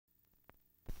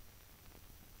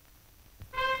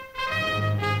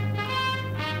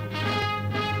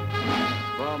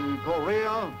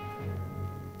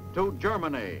to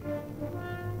Germany.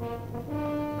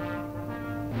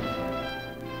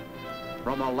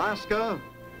 From Alaska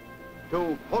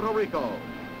to Puerto Rico.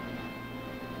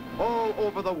 All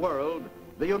over the world,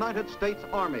 the United States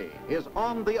Army is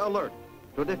on the alert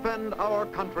to defend our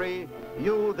country,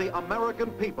 you, the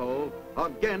American people,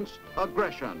 against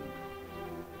aggression.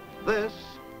 This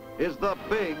is the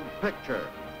big picture.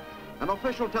 An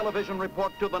official television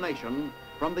report to the nation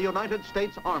from the United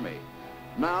States Army.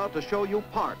 Now, to show you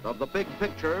part of the big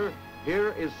picture,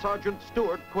 here is Sergeant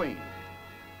Stuart Queen.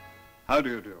 How do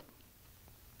you do?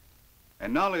 A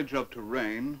knowledge of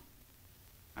terrain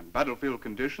and battlefield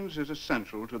conditions is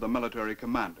essential to the military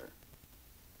commander.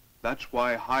 That's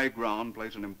why high ground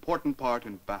plays an important part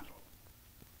in battle.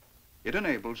 It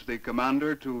enables the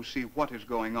commander to see what is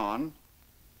going on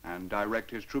and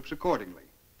direct his troops accordingly.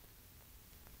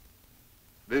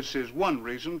 This is one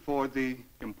reason for the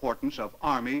importance of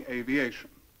Army aviation.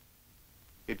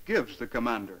 It gives the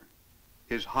commander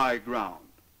his high ground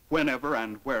whenever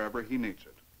and wherever he needs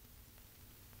it.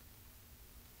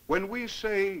 When we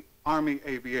say Army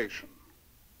aviation,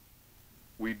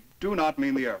 we do not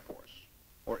mean the Air Force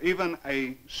or even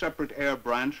a separate air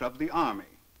branch of the Army.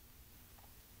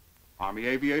 Army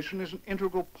aviation is an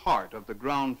integral part of the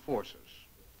ground forces.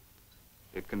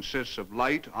 It consists of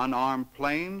light, unarmed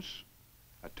planes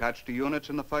attached to units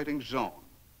in the fighting zone,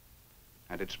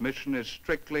 and its mission is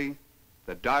strictly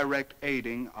the direct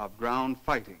aiding of ground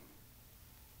fighting.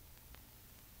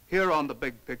 Here on the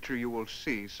big picture you will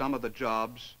see some of the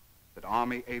jobs that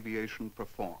Army aviation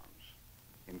performs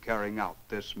in carrying out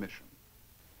this mission.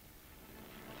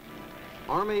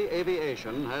 Army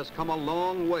aviation has come a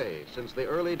long way since the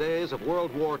early days of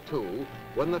World War II,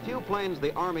 when the few planes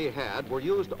the Army had were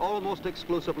used almost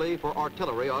exclusively for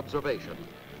artillery observation.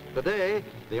 Today,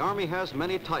 the Army has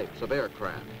many types of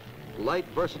aircraft. Light,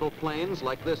 versatile planes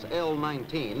like this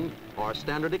L-19 are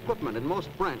standard equipment in most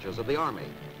branches of the Army.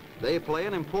 They play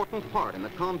an important part in the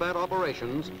combat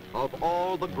operations of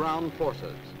all the ground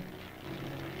forces.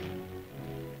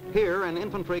 Here, an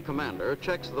infantry commander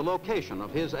checks the location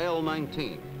of his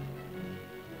L-19.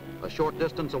 A short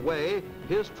distance away,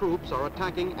 his troops are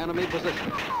attacking enemy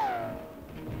positions.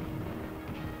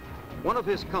 One of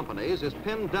his companies is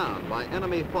pinned down by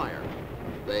enemy fire.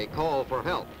 They call for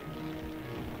help.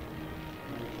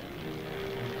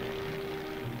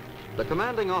 The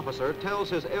commanding officer tells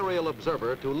his aerial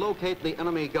observer to locate the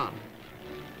enemy gun.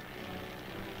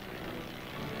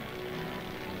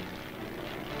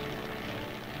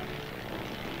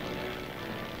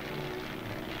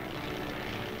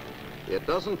 It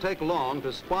doesn't take long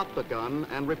to spot the gun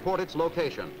and report its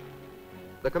location.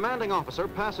 The commanding officer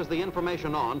passes the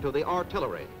information on to the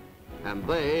artillery, and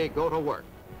they go to work.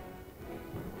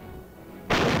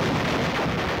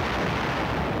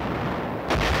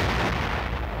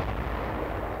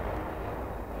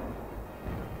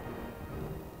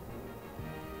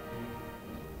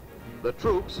 The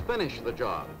troops finish the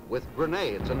job with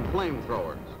grenades and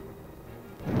flamethrowers.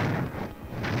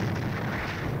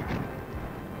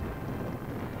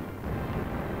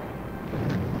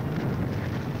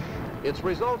 It's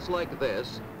results like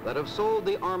this that have sold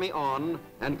the Army on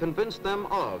and convinced them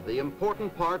of the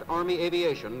important part Army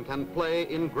aviation can play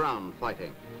in ground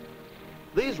fighting.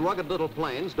 These rugged little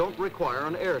planes don't require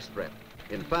an airstrip.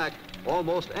 In fact,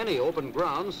 almost any open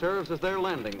ground serves as their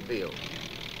landing field.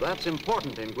 That's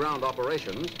important in ground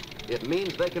operations. It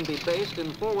means they can be based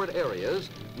in forward areas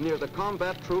near the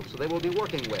combat troops they will be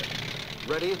working with,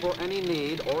 ready for any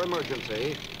need or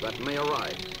emergency that may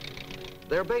arise.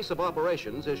 Their base of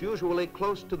operations is usually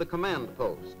close to the command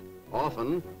post,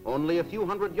 often only a few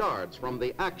hundred yards from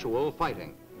the actual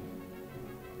fighting.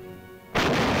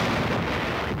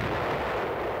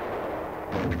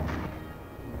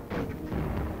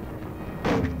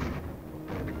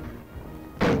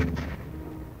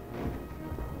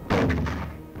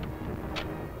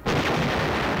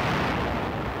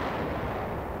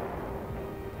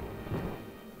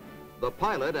 The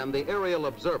pilot and the aerial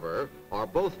observer are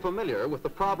both familiar with the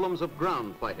problems of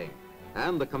ground fighting,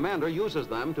 and the commander uses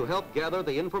them to help gather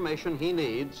the information he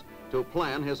needs to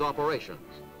plan his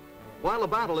operations. While a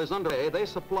battle is underway, they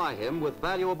supply him with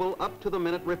valuable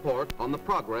up-to-the-minute report on the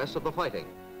progress of the fighting.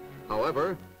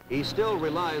 However, he still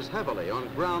relies heavily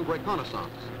on ground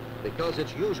reconnaissance because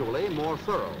it's usually more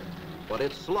thorough, but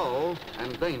it's slow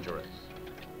and dangerous.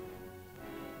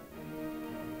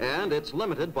 And it's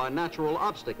limited by natural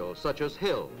obstacles such as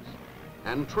hills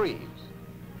and trees.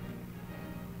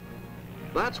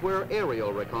 That's where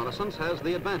aerial reconnaissance has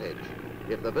the advantage.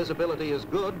 If the visibility is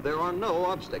good, there are no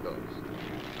obstacles.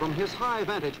 From his high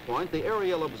vantage point, the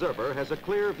aerial observer has a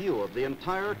clear view of the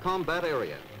entire combat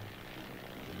area.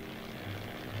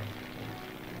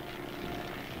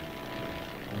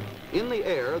 In the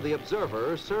air, the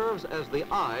observer serves as the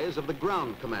eyes of the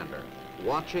ground commander,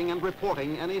 watching and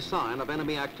reporting any sign of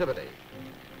enemy activity.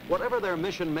 Whatever their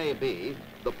mission may be,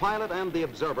 the pilot and the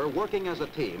observer, working as a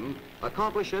team,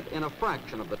 accomplish it in a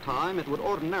fraction of the time it would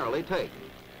ordinarily take.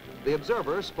 The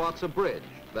observer spots a bridge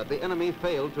that the enemy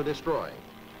failed to destroy.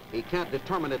 He can't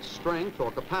determine its strength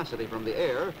or capacity from the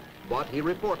air, but he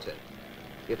reports it.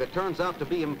 If it turns out to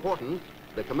be important,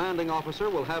 the commanding officer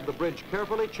will have the bridge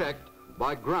carefully checked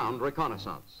by ground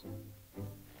reconnaissance.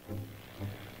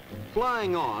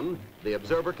 Flying on, the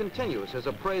observer continues his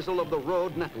appraisal of the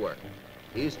road network.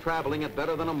 He's traveling at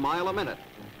better than a mile a minute,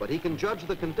 but he can judge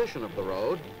the condition of the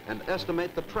road and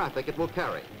estimate the traffic it will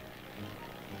carry.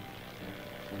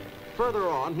 Further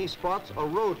on, he spots a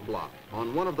roadblock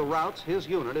on one of the routes his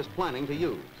unit is planning to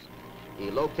use. He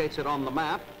locates it on the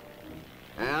map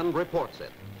and reports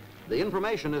it. The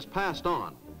information is passed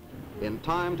on in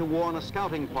time to warn a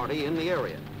scouting party in the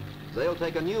area. They'll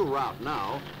take a new route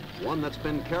now, one that's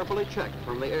been carefully checked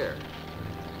from the air.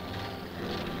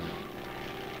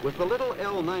 With the little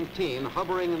L-19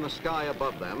 hovering in the sky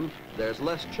above them, there's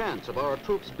less chance of our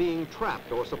troops being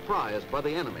trapped or surprised by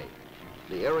the enemy.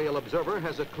 The aerial observer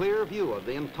has a clear view of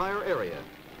the entire area,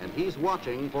 and he's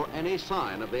watching for any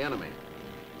sign of the enemy.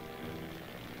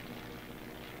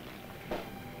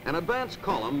 An advance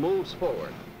column moves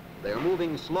forward. They're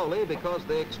moving slowly because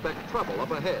they expect trouble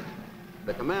up ahead.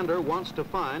 The commander wants to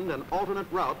find an alternate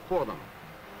route for them.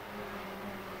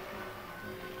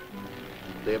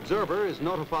 The observer is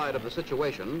notified of the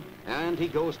situation, and he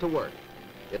goes to work.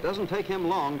 It doesn't take him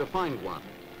long to find one.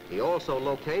 He also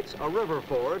locates a river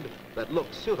ford that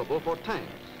looks suitable for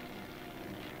tanks.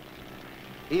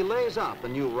 He lays out the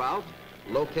new route,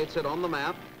 locates it on the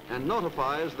map, and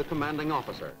notifies the commanding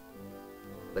officer.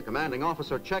 The commanding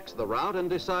officer checks the route and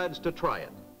decides to try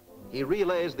it. He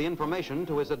relays the information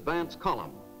to his advance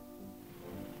column.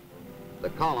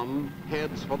 The column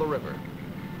heads for the river.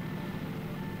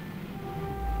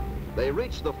 They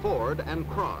reach the ford and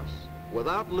cross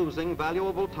without losing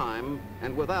valuable time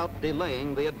and without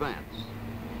delaying the advance.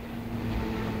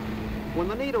 When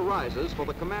the need arises for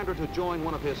the commander to join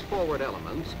one of his forward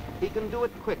elements, he can do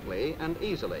it quickly and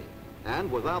easily, and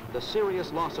without the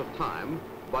serious loss of time,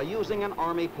 by using an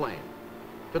Army plane.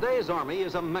 Today's Army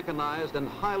is a mechanized and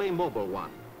highly mobile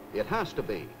one. It has to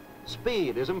be.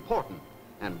 Speed is important,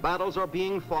 and battles are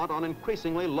being fought on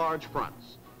increasingly large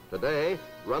fronts. Today,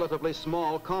 relatively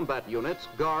small combat units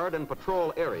guard and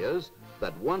patrol areas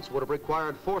that once would have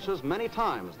required forces many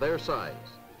times their size.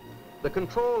 The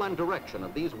control and direction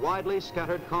of these widely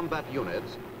scattered combat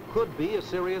units could be a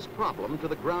serious problem to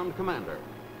the ground commander.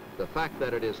 The fact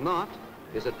that it is not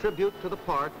is a tribute to the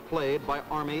part played by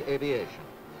Army aviation.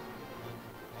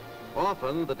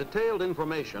 Often, the detailed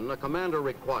information a commander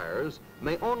requires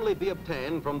may only be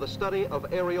obtained from the study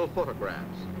of aerial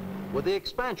photographs. With the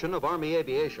expansion of Army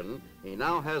aviation, he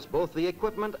now has both the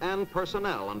equipment and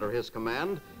personnel under his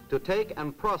command to take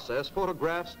and process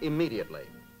photographs immediately.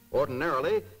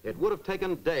 Ordinarily, it would have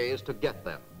taken days to get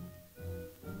them.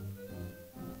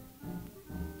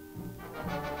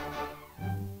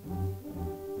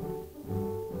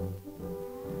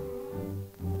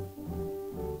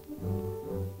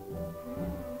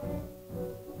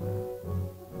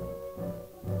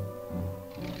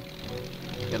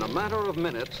 In a matter of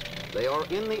minutes, they are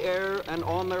in the air and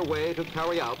on their way to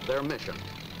carry out their mission.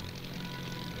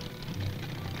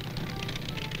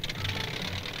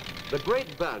 The great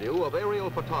value of aerial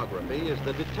photography is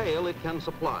the detail it can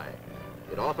supply.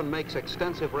 It often makes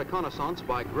extensive reconnaissance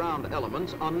by ground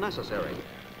elements unnecessary.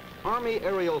 Army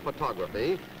aerial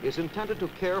photography is intended to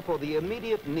care for the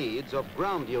immediate needs of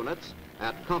ground units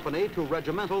at company to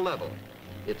regimental level.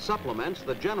 It supplements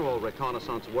the general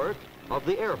reconnaissance work of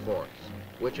the Air Force,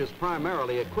 which is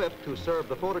primarily equipped to serve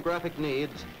the photographic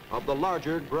needs of the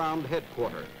larger ground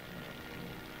headquarters.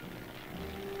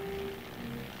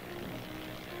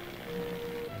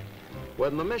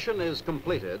 When the mission is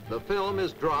completed, the film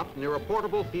is dropped near a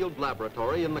portable field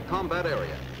laboratory in the combat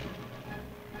area.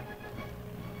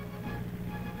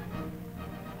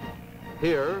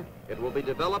 Here, it will be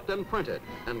developed and printed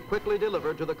and quickly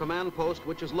delivered to the command post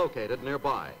which is located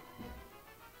nearby.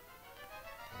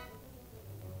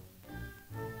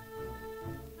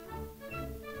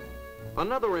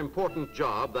 Another important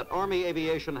job that Army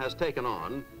aviation has taken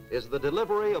on is the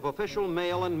delivery of official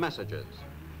mail and messages.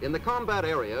 In the combat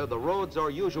area, the roads are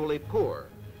usually poor,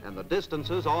 and the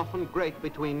distances often great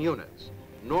between units.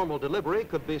 Normal delivery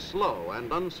could be slow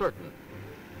and uncertain.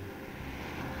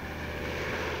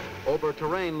 Over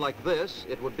terrain like this,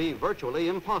 it would be virtually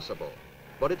impossible,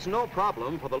 but it's no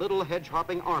problem for the little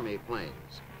hedge-hopping Army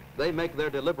planes. they make their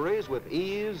deliveries with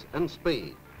ease and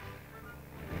speed.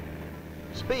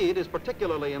 Speed is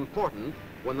particularly important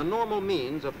when the normal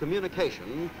means of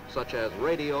communication, such as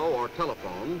radio or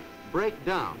telephone, break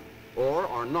down or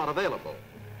are not available.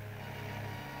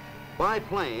 By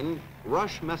plane,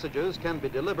 rush messages can be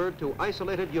delivered to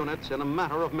isolated units in a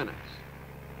matter of minutes.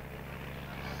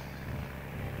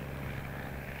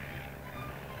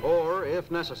 Or,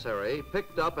 if necessary,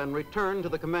 picked up and returned to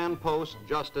the command post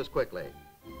just as quickly.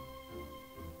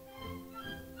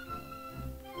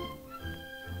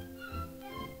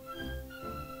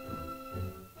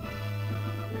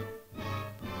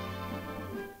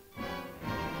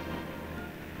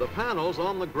 The panels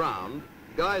on the ground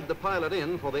guide the pilot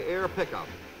in for the air pickup.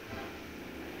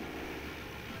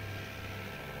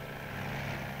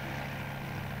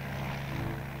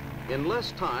 In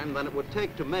less time than it would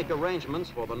take to make arrangements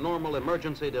for the normal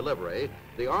emergency delivery,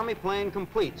 the Army plane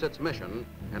completes its mission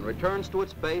and returns to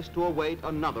its base to await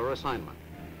another assignment.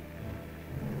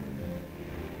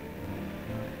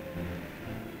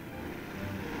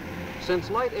 Since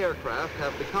light aircraft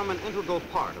have become an integral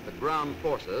part of the ground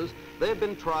forces, they've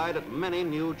been tried at many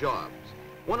new jobs.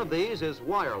 One of these is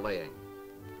wire laying.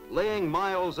 Laying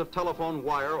miles of telephone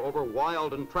wire over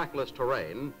wild and trackless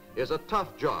terrain is a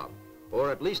tough job,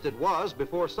 or at least it was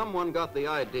before someone got the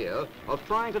idea of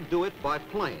trying to do it by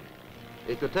plane.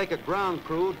 It could take a ground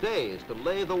crew days to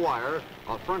lay the wire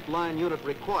a frontline unit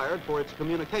required for its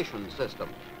communication system.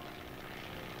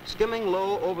 Skimming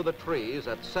low over the trees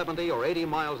at 70 or 80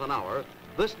 miles an hour,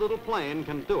 this little plane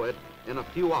can do it in a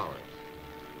few hours.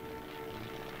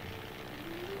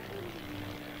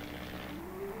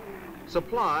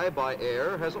 Supply by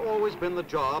air has always been the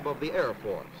job of the Air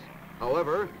Force.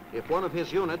 However, if one of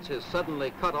his units is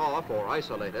suddenly cut off or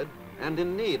isolated and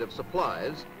in need of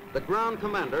supplies, the ground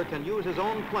commander can use his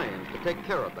own planes to take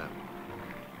care of them.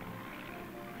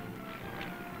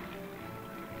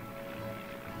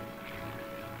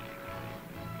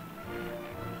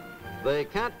 They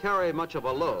can't carry much of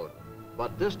a load,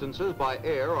 but distances by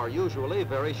air are usually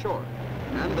very short,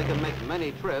 and they can make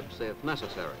many trips if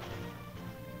necessary.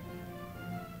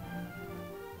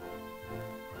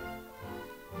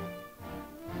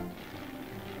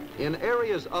 In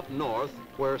areas up north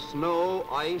where snow,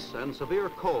 ice, and severe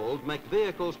cold make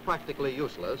vehicles practically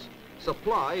useless,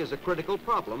 supply is a critical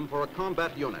problem for a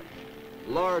combat unit.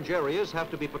 Large areas have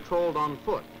to be patrolled on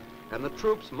foot, and the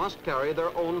troops must carry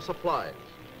their own supplies.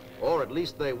 Or at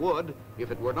least they would if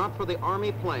it were not for the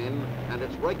Army plane and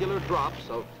its regular drops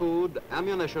of food,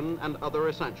 ammunition, and other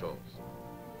essentials.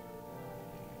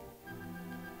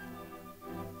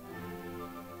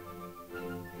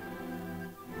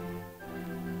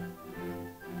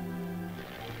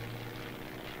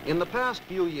 In the past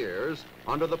few years,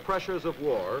 under the pressures of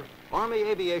war, Army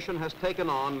aviation has taken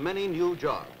on many new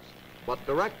jobs, but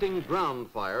directing ground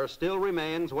fire still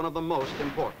remains one of the most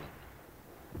important.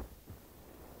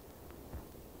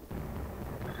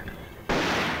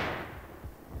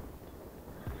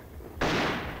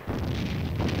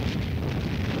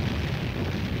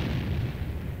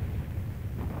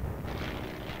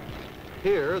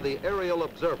 Here, the aerial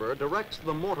observer directs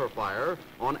the mortar fire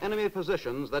on enemy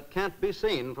positions that can't be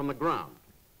seen from the ground.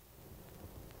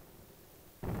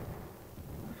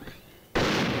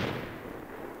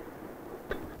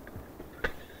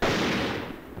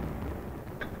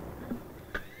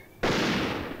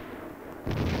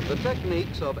 The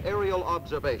techniques of aerial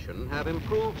observation have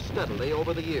improved steadily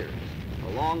over the years,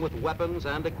 along with weapons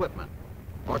and equipment.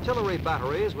 Artillery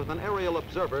batteries with an aerial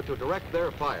observer to direct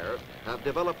their fire have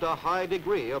developed a high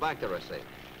degree of accuracy.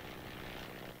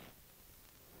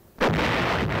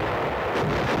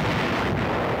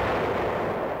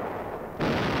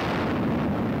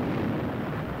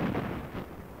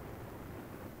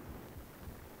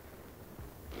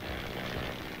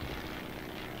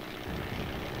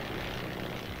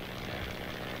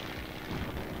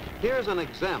 Here's an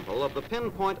example of the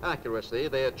pinpoint accuracy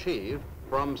they achieve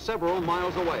from several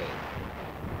miles away.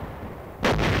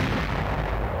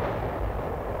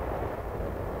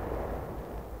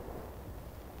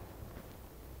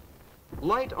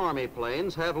 Light Army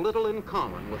planes have little in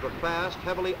common with the fast,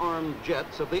 heavily armed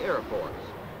jets of the Air Force,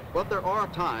 but there are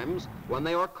times when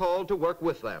they are called to work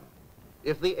with them.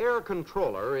 If the air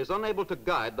controller is unable to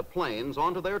guide the planes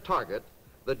onto their target,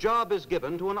 the job is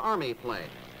given to an Army plane.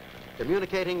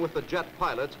 Communicating with the jet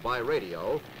pilots by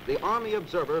radio, the Army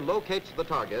observer locates the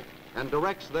target and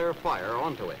directs their fire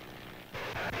onto it.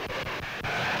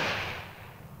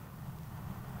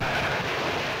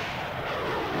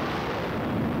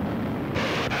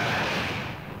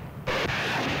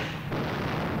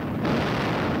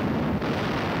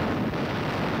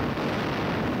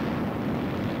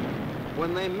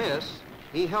 When they miss,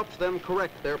 he helps them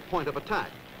correct their point of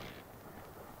attack.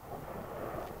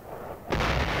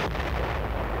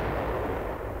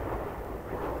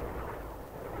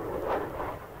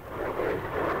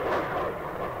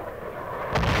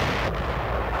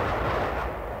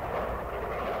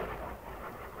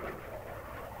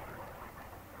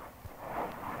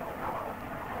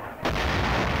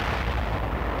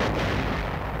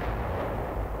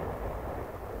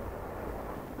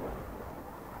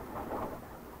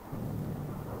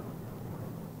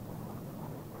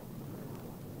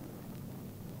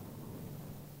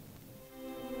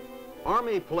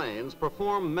 Army planes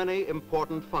perform many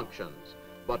important functions,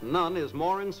 but none is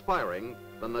more inspiring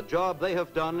than the job they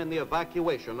have done in the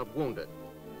evacuation of wounded.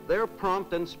 Their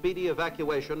prompt and speedy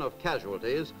evacuation of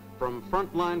casualties from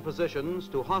frontline positions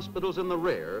to hospitals in the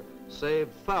rear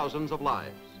saved thousands of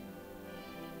lives.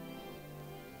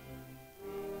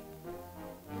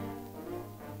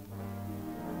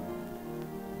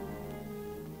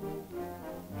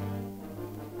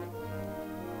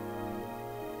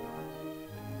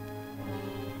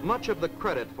 Much of the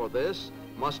credit for this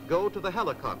must go to the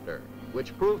helicopter,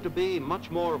 which proved to be much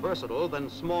more versatile than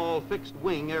small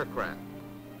fixed-wing aircraft.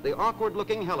 The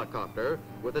awkward-looking helicopter,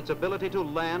 with its ability to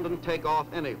land and take off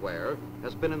anywhere,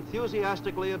 has been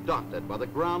enthusiastically adopted by the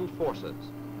ground forces.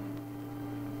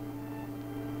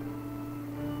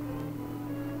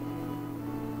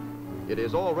 It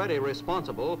is already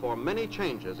responsible for many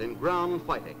changes in ground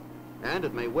fighting, and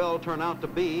it may well turn out to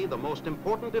be the most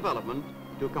important development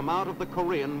to come out of the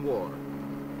Korean War.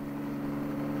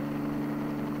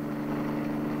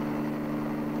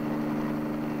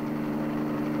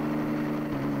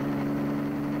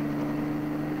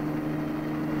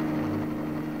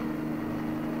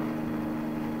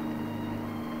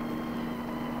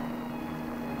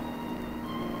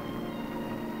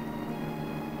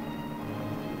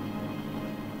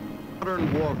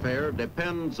 Modern warfare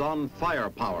depends on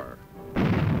firepower,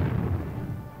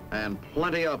 and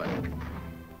plenty of it,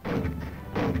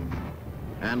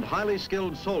 and highly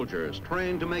skilled soldiers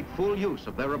trained to make full use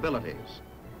of their abilities.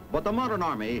 But the modern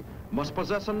Army must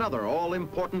possess another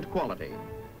all-important quality: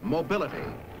 mobility,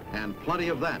 and plenty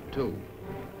of that too.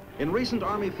 In recent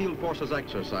Army Field Forces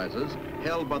exercises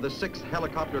held by the 6th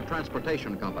Helicopter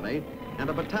Transportation Company and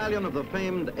a battalion of the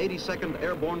famed 82nd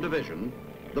Airborne Division,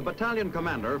 the battalion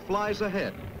commander flies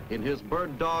ahead in his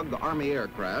Bird Dog Army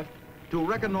aircraft to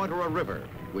reconnoiter a river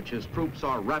which his troops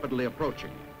are rapidly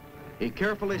approaching. He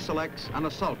carefully selects an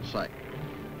assault site.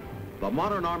 The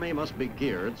modern Army must be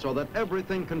geared so that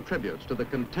everything contributes to the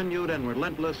continued and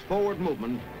relentless forward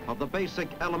movement of the basic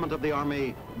element of the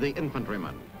Army, the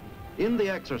infantryman. In the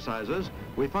exercises,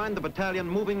 we find the battalion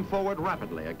moving forward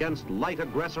rapidly against light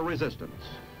aggressor resistance.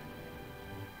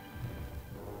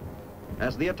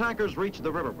 As the attackers reach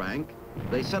the riverbank,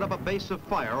 they set up a base of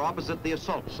fire opposite the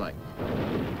assault site.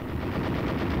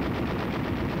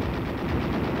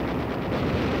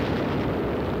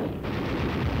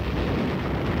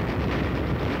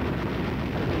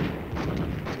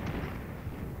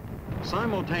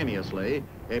 Simultaneously,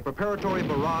 a preparatory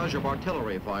barrage of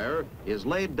artillery fire is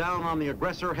laid down on the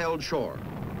aggressor-held shore.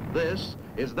 This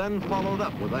is then followed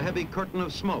up with a heavy curtain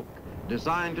of smoke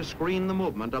designed to screen the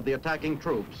movement of the attacking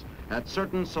troops at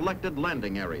certain selected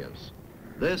landing areas.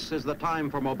 This is the time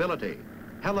for mobility,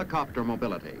 helicopter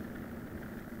mobility.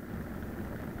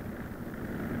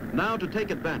 Now, to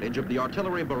take advantage of the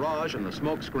artillery barrage and the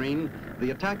smoke screen,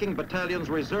 the attacking battalion's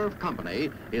reserve company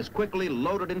is quickly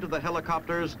loaded into the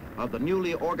helicopters of the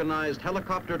newly organized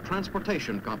Helicopter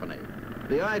Transportation Company.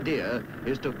 The idea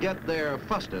is to get there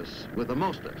fastest with the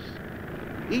mostest.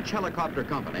 Each helicopter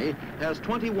company has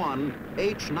 21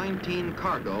 H-19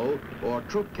 cargo or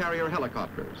troop carrier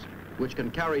helicopters, which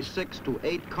can carry 6 to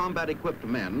 8 combat-equipped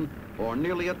men or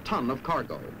nearly a ton of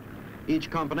cargo. Each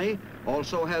company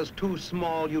also has 2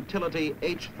 small utility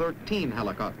H-13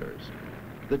 helicopters.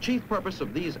 The chief purpose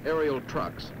of these aerial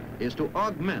trucks is to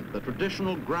augment the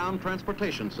traditional ground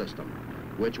transportation system,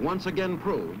 which once again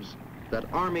proves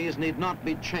that armies need not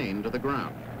be chained to the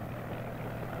ground.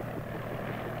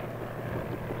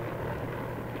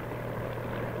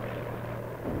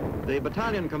 The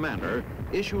battalion commander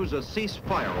issues a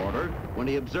ceasefire order when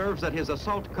he observes that his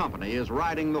assault company is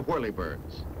riding the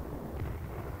whirlybirds.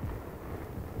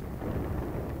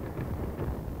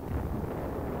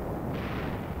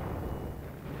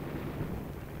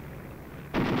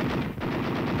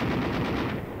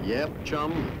 Yep,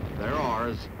 chum, they're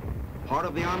ours. Part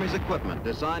of the Army's equipment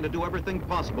designed to do everything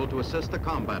possible to assist the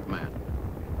combat man.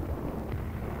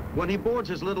 When he boards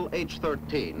his little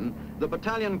H-13, the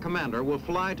battalion commander will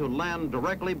fly to land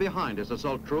directly behind his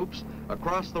assault troops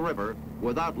across the river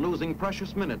without losing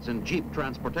precious minutes in jeep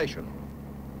transportation.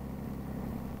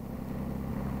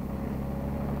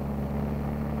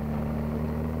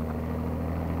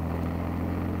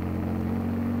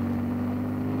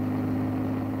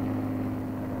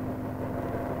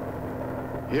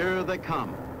 Here they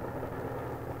come.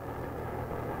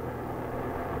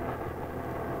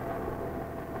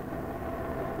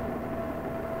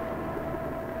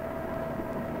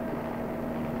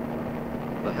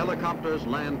 The helicopters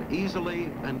land easily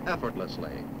and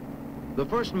effortlessly. The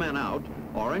first men out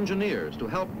are engineers to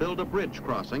help build a bridge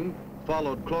crossing,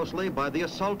 followed closely by the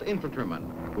assault infantrymen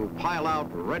who pile out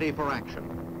ready for action.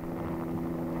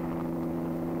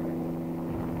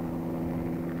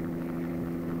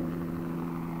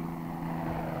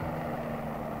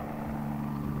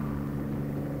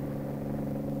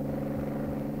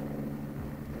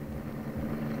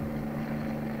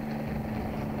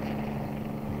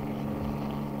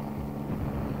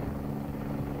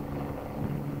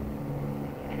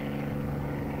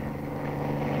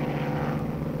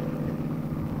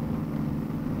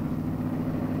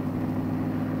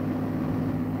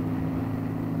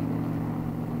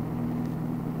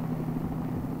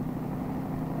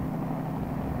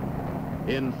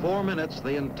 In 4 minutes,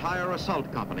 the entire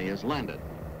assault company is landed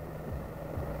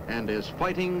and is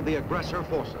fighting the aggressor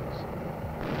forces.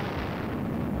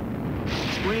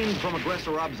 Screened from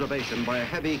aggressor observation by a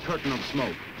heavy curtain of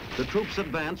smoke, the troops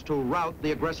advance to rout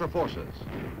the aggressor forces.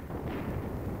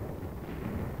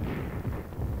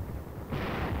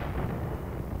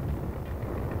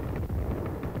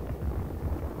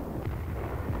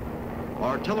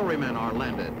 Artillerymen are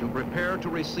landed to prepare to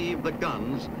receive the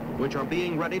guns which are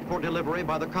being readied for delivery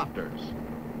by the copters.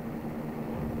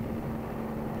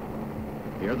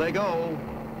 Here they go.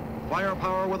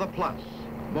 Firepower with a plus,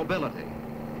 mobility,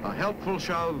 a helpful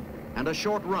shove, and a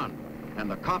short run, and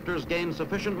the copters gain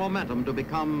sufficient momentum to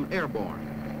become airborne.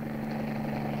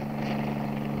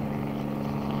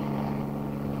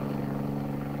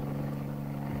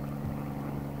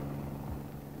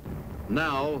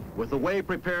 Now, with the way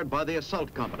prepared by the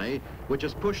assault company, which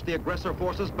has pushed the aggressor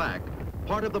forces back,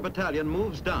 part of the battalion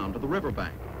moves down to the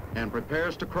riverbank and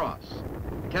prepares to cross.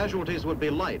 Casualties would be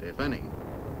light, if any.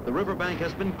 The riverbank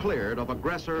has been cleared of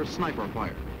aggressor sniper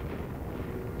fire.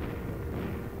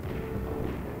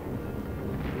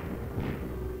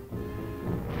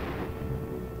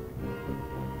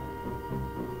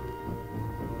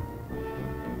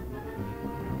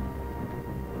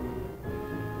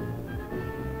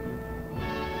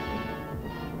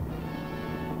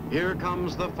 Here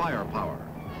comes the firepower.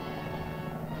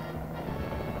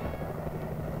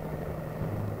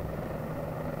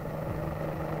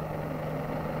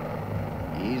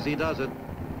 Easy does it.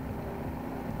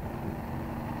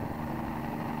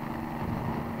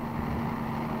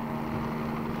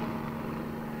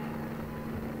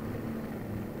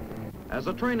 As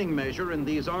a training measure in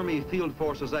these Army Field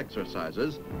Forces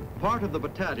exercises, part of the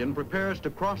battalion prepares to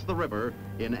cross the river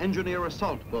in engineer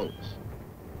assault boats.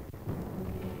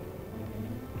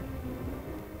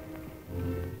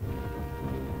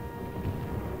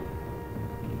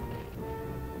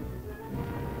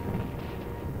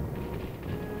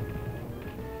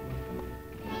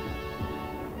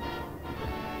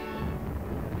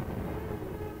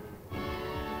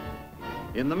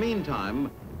 In the meantime,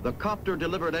 the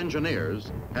copter-delivered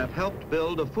engineers have helped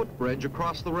build a footbridge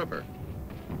across the river.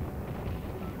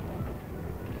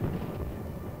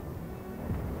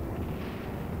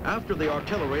 After the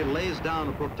artillery lays down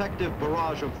a protective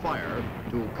barrage of fire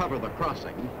to cover the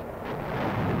crossing,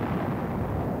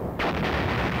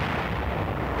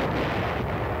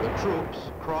 the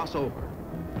troops cross over.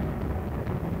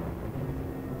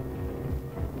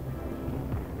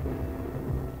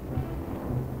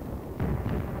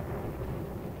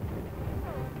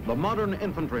 The modern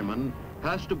infantryman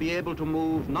has to be able to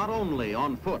move not only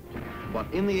on foot, but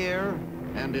in the air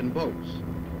and in boats.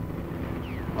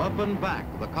 Up and back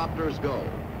the copters go.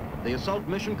 The assault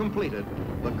mission completed,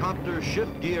 the copters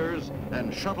shift gears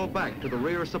and shuttle back to the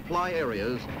rear supply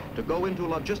areas to go into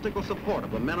logistical support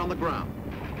of the men on the ground.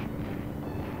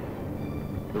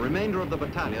 The remainder of the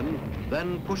battalion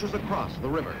then pushes across the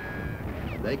river.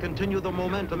 They continue the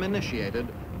momentum initiated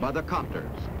by the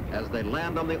copters as they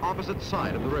land on the opposite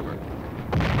side of the river.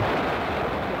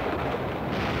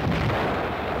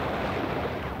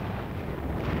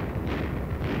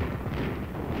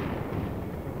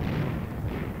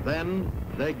 Then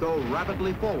they go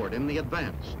rapidly forward in the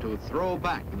advance to throw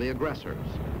back the aggressors.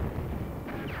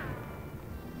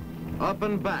 Up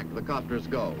and back the copters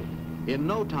go. In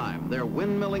no time, they're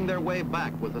windmilling their way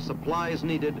back with the supplies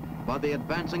needed by the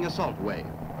advancing assault wave.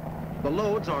 The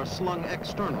loads are slung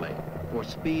externally for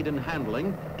speed and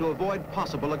handling to avoid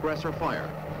possible aggressor fire.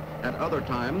 At other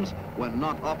times, when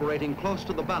not operating close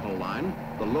to the battle line,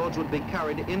 the loads would be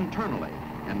carried internally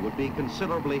and would be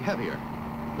considerably heavier.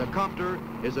 The copter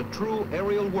is a true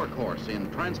aerial workhorse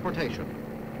in transportation.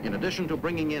 In addition to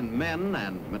bringing in men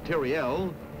and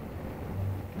materiel,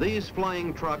 these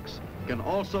flying trucks can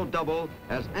also double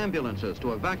as ambulances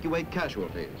to evacuate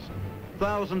casualties.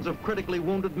 Thousands of critically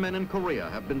wounded men in Korea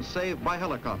have been saved by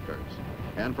helicopters,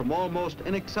 and from almost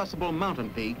inaccessible mountain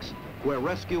peaks where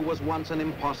rescue was once an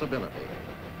impossibility.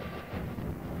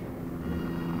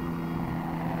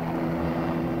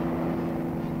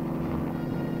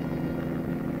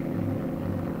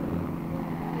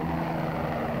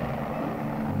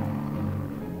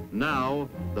 Now,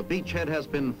 the beachhead has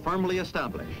been firmly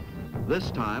established,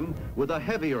 this time with a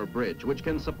heavier bridge which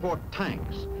can support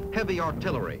tanks, heavy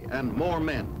artillery, and more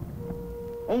men.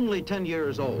 Only 10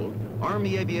 years old,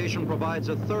 Army aviation provides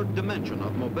a third dimension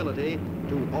of mobility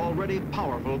to already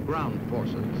powerful ground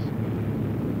forces.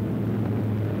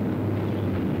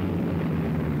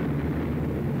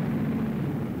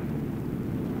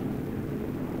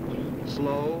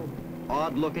 Slow,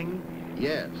 odd-looking,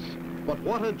 yes. But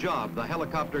what a job the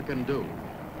helicopter can do.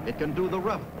 It can do the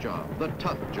rough job, the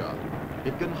tough job.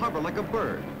 It can hover like a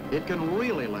bird. It can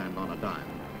really land on a dime.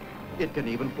 It can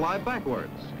even fly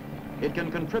backwards. It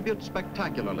can contribute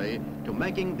spectacularly to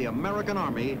making the American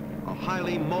Army a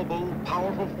highly mobile,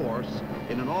 powerful force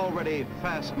in an already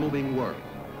fast-moving world.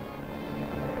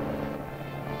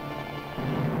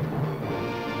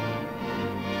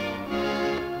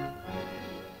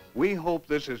 We hope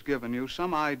this has given you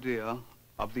some idea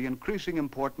of the increasing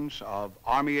importance of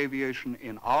Army aviation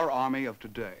in our Army of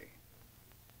today.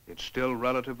 It's still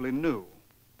relatively new,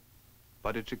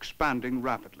 but it's expanding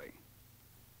rapidly.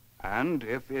 And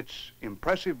if its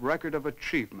impressive record of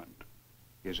achievement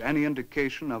is any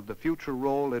indication of the future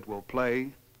role it will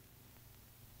play,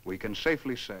 we can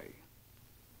safely say,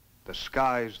 the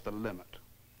sky's the limit.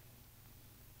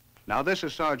 Now, this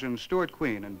is Sergeant Stuart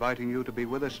Queen inviting you to be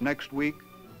with us next week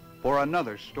for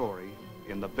another story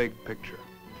in The Big Picture.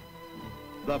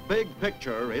 The Big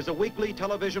Picture is a weekly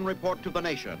television report to the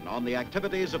nation on the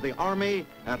activities of the Army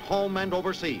at home and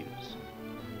overseas.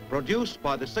 Produced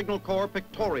by the Signal Corps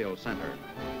Pictorial Center.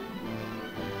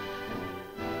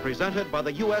 Presented by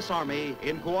the U.S. Army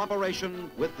in cooperation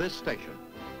with this station.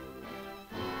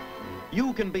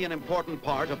 You can be an important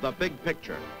part of the big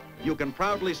picture. You can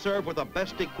proudly serve with the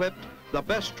best equipped, the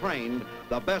best trained,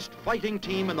 the best fighting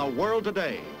team in the world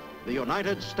today, the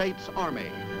United States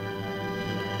Army.